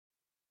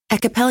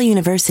At Capella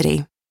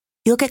University,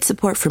 you'll get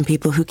support from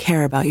people who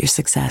care about your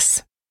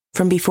success.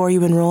 From before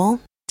you enroll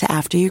to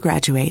after you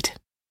graduate,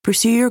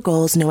 pursue your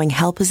goals knowing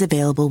help is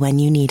available when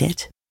you need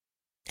it.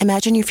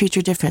 Imagine your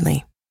future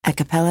differently at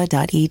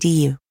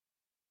capella.edu.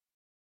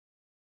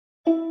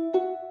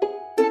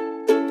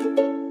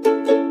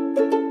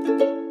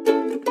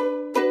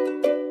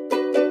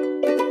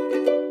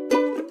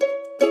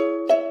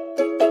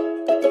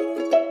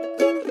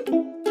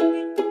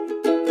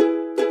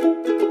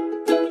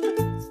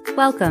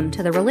 Welcome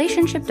to the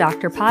Relationship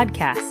Doctor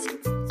podcast.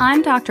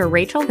 I'm Dr.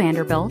 Rachel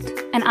Vanderbilt,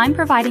 and I'm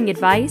providing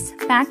advice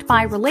backed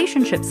by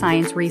relationship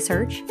science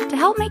research to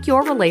help make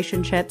your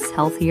relationships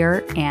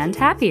healthier and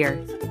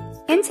happier.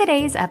 In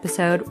today's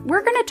episode,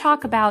 we're going to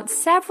talk about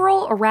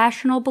several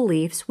irrational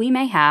beliefs we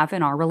may have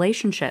in our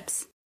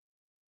relationships.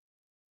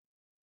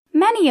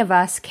 Many of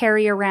us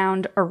carry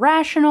around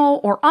irrational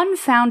or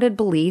unfounded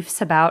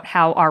beliefs about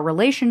how our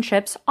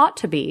relationships ought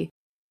to be.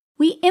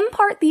 We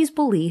impart these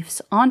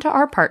beliefs onto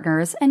our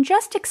partners and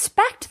just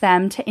expect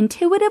them to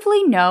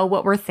intuitively know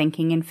what we're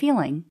thinking and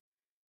feeling.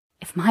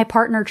 If my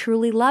partner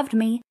truly loved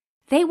me,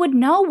 they would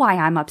know why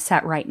I'm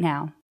upset right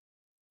now.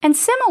 And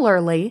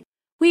similarly,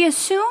 we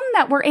assume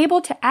that we're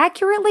able to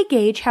accurately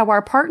gauge how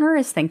our partner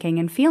is thinking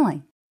and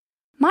feeling.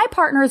 My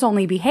partner is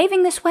only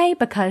behaving this way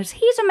because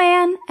he's a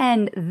man,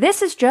 and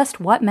this is just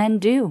what men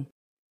do.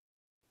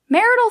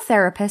 Marital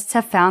therapists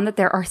have found that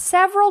there are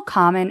several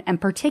common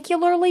and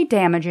particularly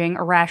damaging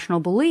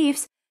irrational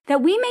beliefs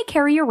that we may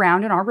carry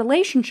around in our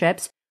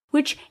relationships,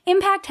 which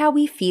impact how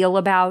we feel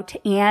about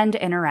and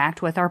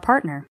interact with our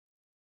partner.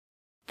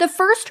 The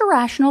first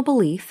irrational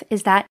belief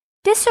is that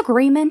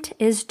disagreement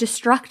is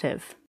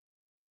destructive.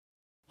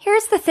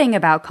 Here's the thing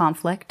about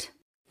conflict.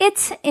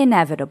 It's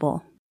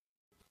inevitable.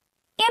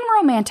 In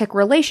romantic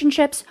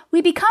relationships,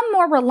 we become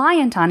more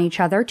reliant on each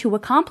other to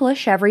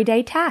accomplish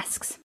everyday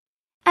tasks.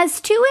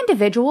 As two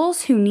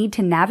individuals who need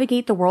to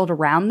navigate the world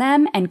around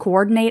them and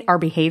coordinate our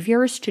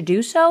behaviors to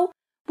do so,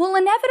 will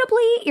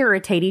inevitably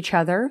irritate each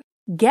other,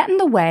 get in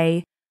the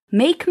way,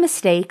 make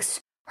mistakes,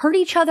 hurt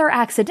each other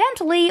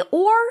accidentally,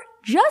 or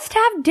just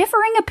have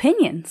differing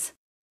opinions.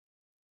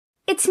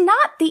 It's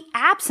not the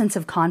absence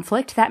of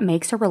conflict that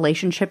makes a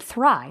relationship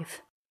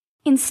thrive.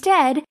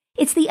 Instead,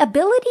 it's the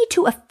ability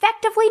to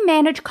effectively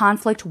manage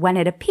conflict when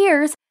it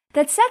appears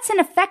that sets an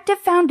effective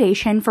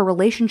foundation for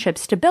relationship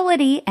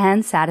stability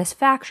and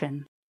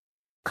satisfaction.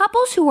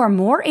 Couples who are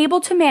more able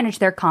to manage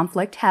their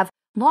conflict have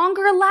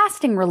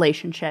longer-lasting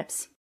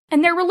relationships,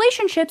 and their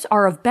relationships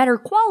are of better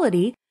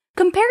quality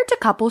compared to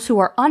couples who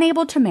are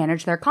unable to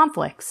manage their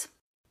conflicts.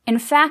 In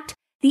fact,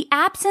 the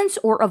absence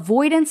or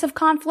avoidance of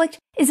conflict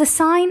is a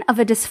sign of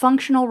a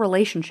dysfunctional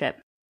relationship.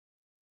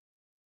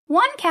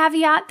 One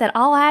caveat that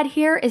I'll add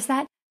here is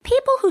that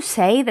people who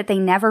say that they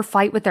never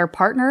fight with their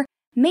partner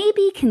may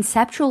be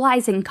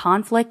conceptualizing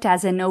conflict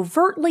as an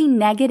overtly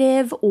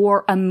negative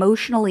or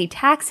emotionally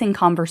taxing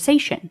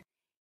conversation.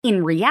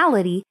 In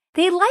reality,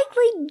 they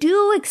likely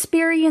do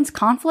experience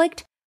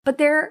conflict, but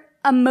they're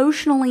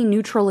emotionally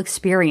neutral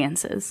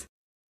experiences.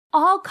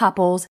 All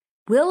couples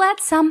will at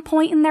some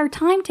point in their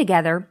time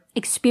together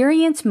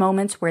experience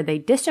moments where they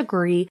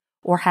disagree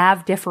or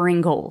have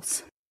differing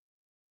goals.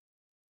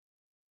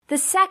 The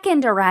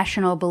second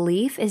irrational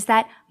belief is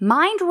that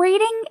mind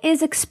reading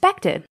is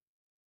expected.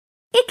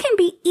 It can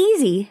be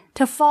easy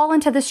to fall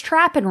into this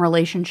trap in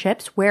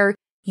relationships where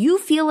you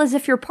feel as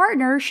if your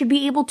partner should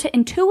be able to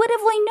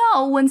intuitively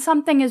know when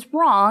something is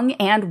wrong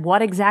and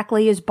what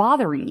exactly is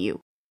bothering you.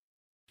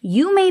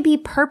 You may be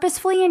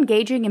purposefully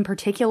engaging in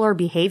particular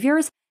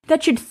behaviors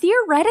that should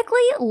theoretically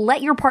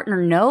let your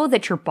partner know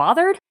that you're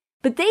bothered,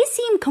 but they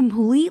seem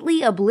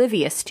completely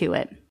oblivious to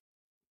it.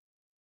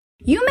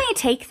 You may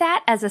take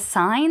that as a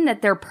sign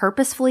that they're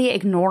purposefully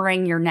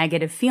ignoring your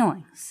negative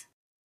feelings.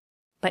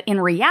 But in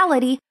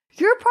reality,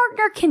 your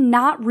partner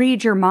cannot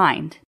read your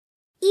mind.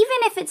 Even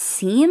if it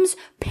seems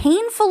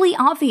painfully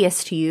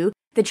obvious to you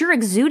that you're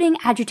exuding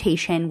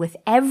agitation with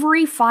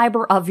every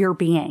fiber of your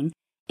being,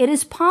 it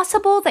is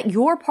possible that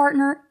your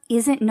partner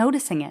isn't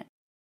noticing it.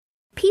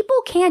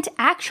 People can't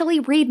actually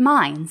read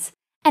minds,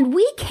 and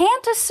we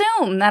can't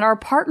assume that our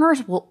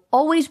partners will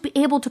always be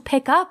able to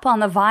pick up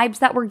on the vibes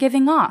that we're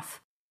giving off.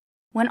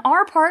 When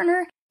our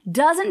partner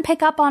doesn't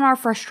pick up on our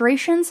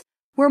frustrations,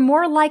 we're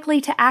more likely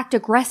to act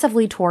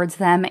aggressively towards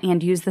them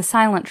and use the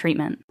silent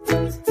treatment.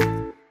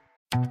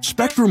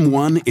 Spectrum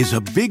One is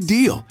a big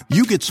deal.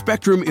 You get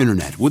Spectrum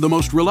Internet with the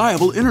most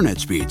reliable internet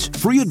speeds,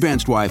 free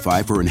advanced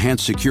Wi-Fi for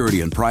enhanced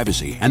security and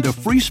privacy, and a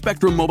free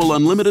Spectrum Mobile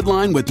Unlimited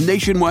line with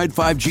nationwide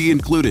 5G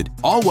included,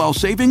 all while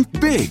saving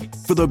big.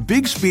 For the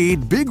big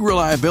speed, big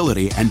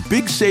reliability, and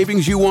big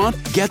savings you want,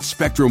 get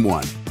Spectrum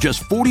One.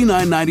 Just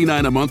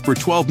 $49.99 a month for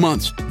 12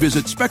 months.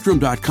 Visit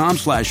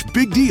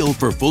spectrum.com/big deal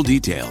for full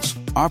details.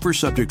 Offer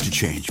subject to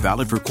change.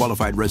 Valid for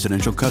qualified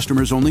residential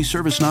customers only.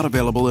 Service not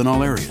available in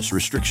all areas.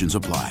 Restrictions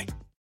apply.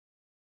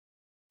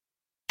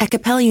 At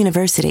Capella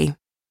University,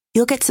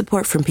 you'll get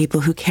support from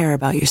people who care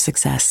about your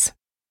success.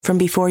 From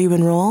before you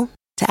enroll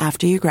to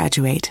after you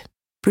graduate,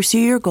 pursue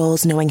your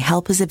goals knowing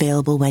help is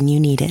available when you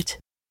need it.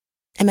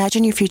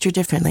 Imagine your future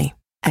differently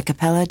at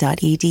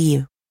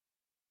capella.edu.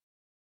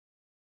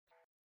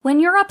 When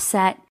you're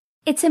upset,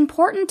 it's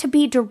important to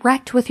be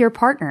direct with your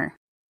partner.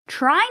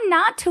 Try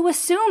not to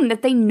assume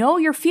that they know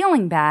you're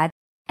feeling bad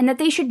and that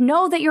they should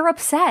know that you're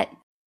upset.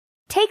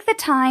 Take the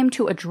time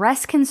to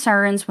address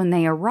concerns when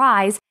they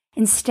arise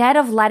instead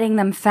of letting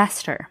them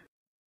fester.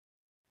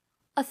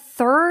 A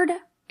third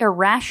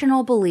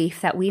irrational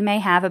belief that we may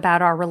have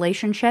about our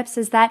relationships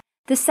is that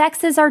the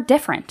sexes are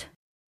different.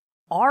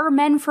 Are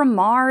men from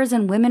Mars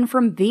and women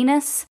from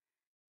Venus?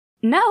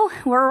 No,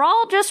 we're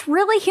all just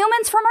really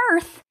humans from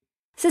Earth.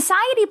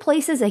 Society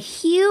places a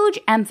huge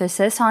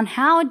emphasis on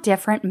how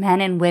different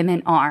men and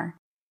women are.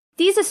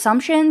 These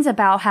assumptions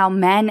about how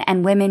men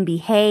and women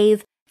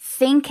behave,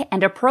 think,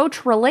 and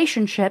approach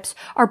relationships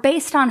are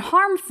based on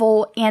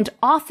harmful and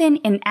often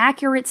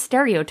inaccurate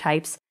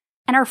stereotypes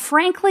and are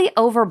frankly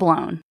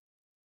overblown.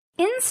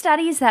 In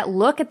studies that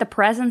look at the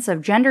presence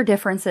of gender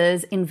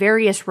differences in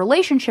various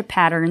relationship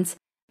patterns,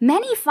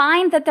 many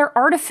find that they're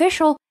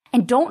artificial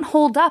and don't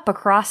hold up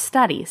across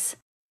studies.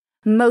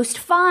 Most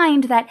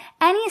find that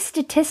any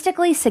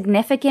statistically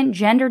significant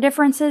gender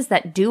differences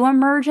that do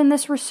emerge in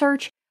this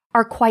research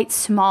are quite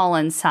small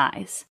in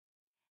size.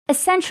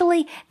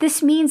 Essentially,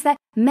 this means that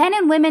men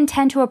and women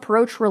tend to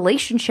approach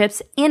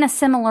relationships in a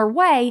similar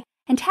way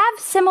and have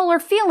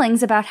similar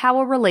feelings about how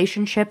a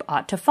relationship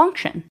ought to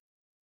function.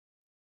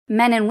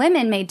 Men and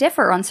women may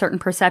differ on certain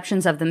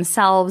perceptions of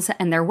themselves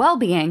and their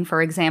well-being,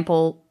 for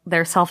example,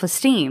 their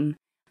self-esteem.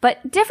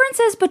 But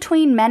differences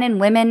between men and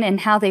women in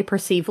how they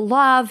perceive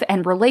love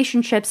and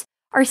relationships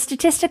are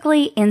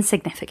statistically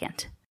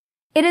insignificant.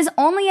 It is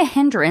only a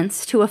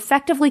hindrance to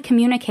effectively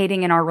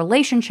communicating in our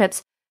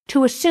relationships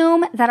to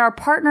assume that our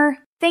partner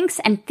thinks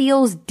and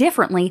feels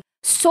differently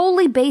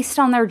solely based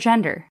on their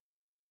gender.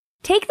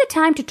 Take the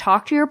time to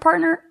talk to your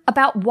partner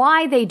about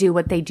why they do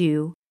what they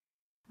do,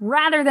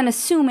 rather than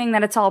assuming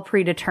that it's all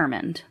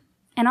predetermined.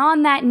 And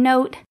on that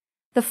note,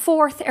 the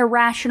fourth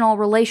irrational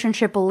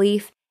relationship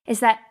belief is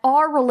that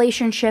our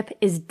relationship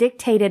is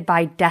dictated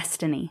by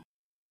destiny.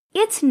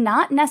 It's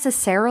not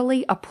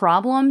necessarily a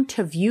problem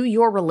to view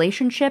your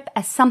relationship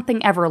as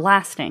something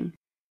everlasting.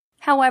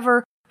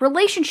 However,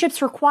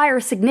 relationships require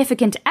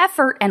significant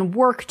effort and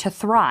work to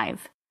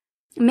thrive.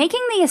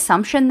 Making the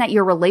assumption that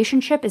your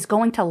relationship is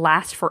going to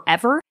last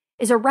forever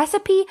is a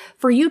recipe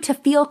for you to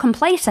feel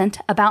complacent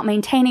about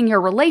maintaining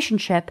your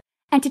relationship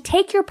and to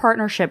take your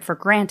partnership for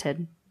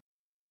granted.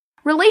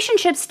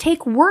 Relationships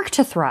take work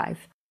to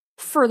thrive.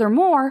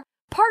 Furthermore,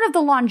 part of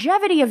the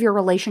longevity of your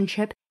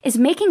relationship is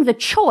making the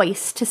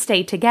choice to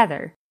stay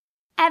together.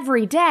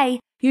 Every day,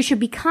 you should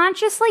be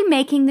consciously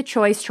making the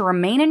choice to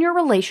remain in your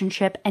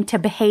relationship and to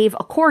behave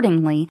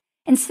accordingly,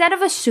 instead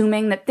of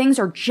assuming that things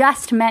are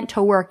just meant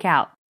to work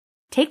out.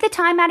 Take the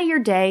time out of your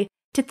day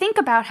to think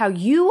about how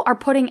you are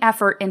putting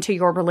effort into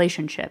your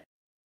relationship.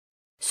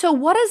 So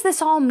what does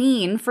this all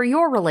mean for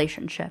your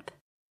relationship?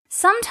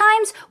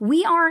 Sometimes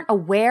we aren't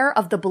aware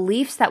of the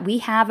beliefs that we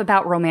have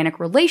about romantic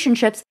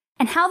relationships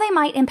and how they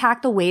might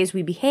impact the ways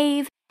we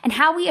behave and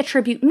how we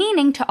attribute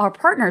meaning to our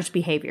partner's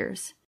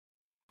behaviors.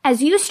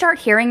 As you start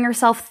hearing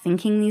yourself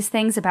thinking these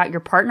things about your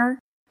partner,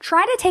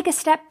 try to take a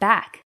step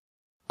back.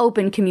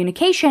 Open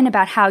communication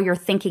about how you're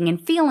thinking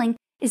and feeling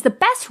is the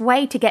best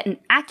way to get an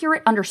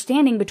accurate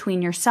understanding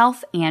between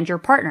yourself and your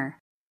partner.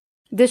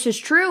 This is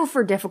true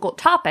for difficult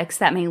topics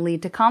that may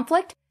lead to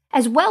conflict,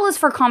 as well as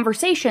for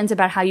conversations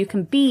about how you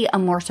can be a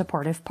more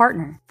supportive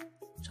partner.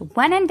 So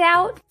when in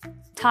doubt,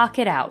 talk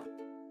it out.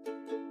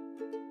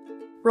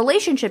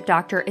 Relationship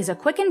Doctor is a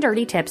quick and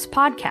dirty tips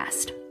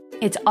podcast.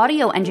 It's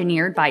audio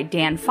engineered by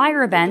Dan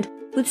Firebend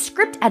with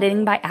script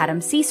editing by Adam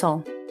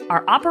Cecil.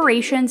 Our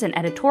operations and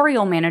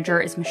editorial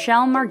manager is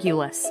Michelle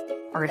Margulis.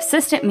 Our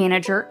assistant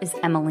manager is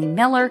Emily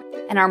Miller,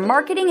 and our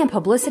marketing and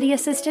publicity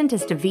assistant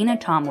is Davina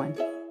Tomlin.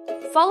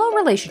 Follow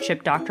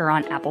Relationship Doctor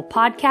on Apple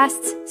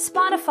Podcasts,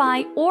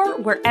 Spotify, or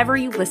wherever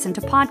you listen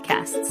to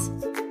podcasts.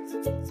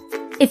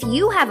 If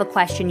you have a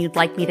question you'd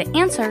like me to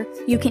answer,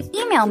 you can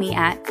email me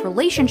at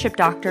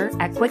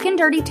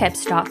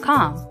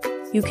relationshipdoctor@quickanddirtytips.com.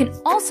 You can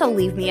also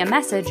leave me a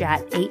message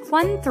at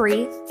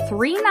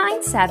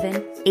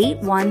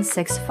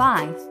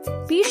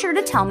 813-397-8165. Be sure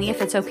to tell me if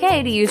it's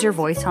okay to use your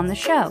voice on the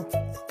show.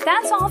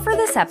 That's all for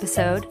this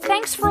episode.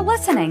 Thanks for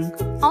listening.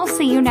 I'll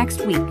see you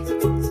next week.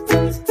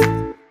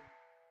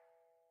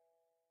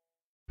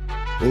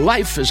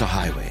 Life is a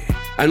highway,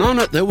 and on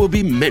it there will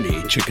be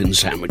many chicken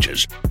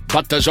sandwiches.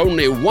 But there's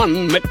only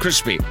one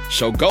McCrispy.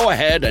 So go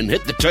ahead and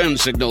hit the turn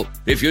signal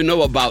if you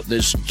know about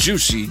this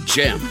juicy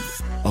gem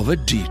of a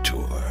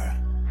detour.